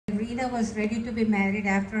Reena was ready to be married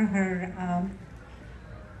after her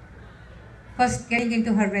first getting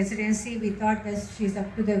into her residency. We thought that she's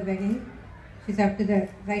up to the wedding. She's up to the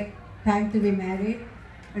right time to be married.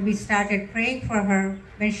 And we started praying for her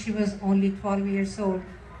when she was only 12 years old.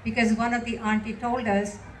 Because one of the auntie told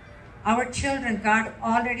us, our children, God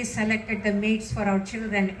already selected the mates for our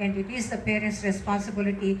children, and it is the parents'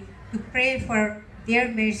 responsibility to pray for their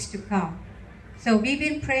mates to come. So we've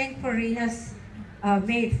been praying for Reena's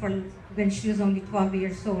mate for when she was only 12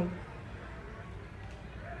 years old.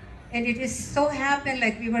 And it is so happened,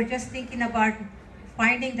 like we were just thinking about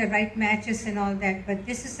finding the right matches and all that, but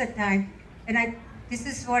this is the time, and this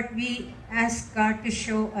is what we ask God to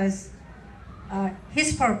show us,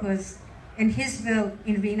 His purpose and His will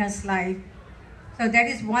in Reena's life. So that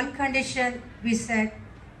is one condition we said.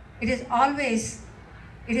 It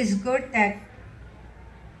is good that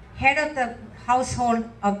head of the household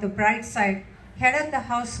of the bride side, head of the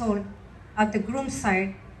household of the groom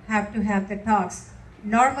side have to have the talks.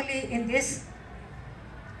 Normally in this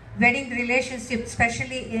wedding relationship,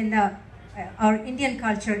 especially in our Indian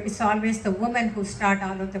culture, it's always the woman who start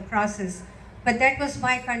all of the process. But that was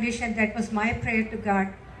my condition, that was my prayer to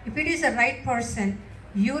God. If it is the right person,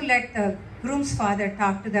 you let the groom's father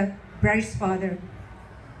talk to the bride's father.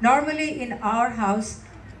 Normally in our house,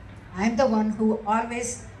 I'm the one who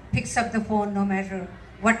always picks up the phone no matter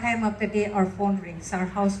what time of the day our phone rings, our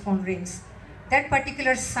house phone rings. That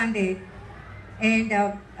particular Sunday, and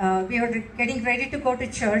we were getting ready to go to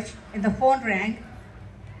church, and the phone rang,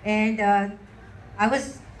 and I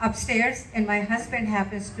was upstairs, and my husband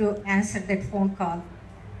happens to answer that phone call.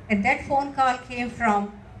 And that phone call came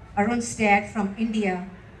from Arun's dad from India,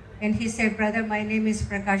 and he said, "Brother, my name is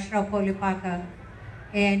Prakash Rao Polipaka,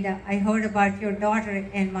 and I heard about your daughter,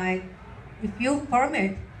 and if you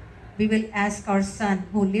permit, we will ask our son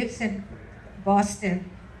who lives in Boston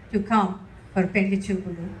to come for Pendi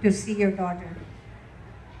Chupulu to see your daughter."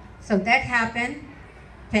 So that happened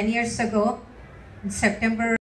 10 years ago in September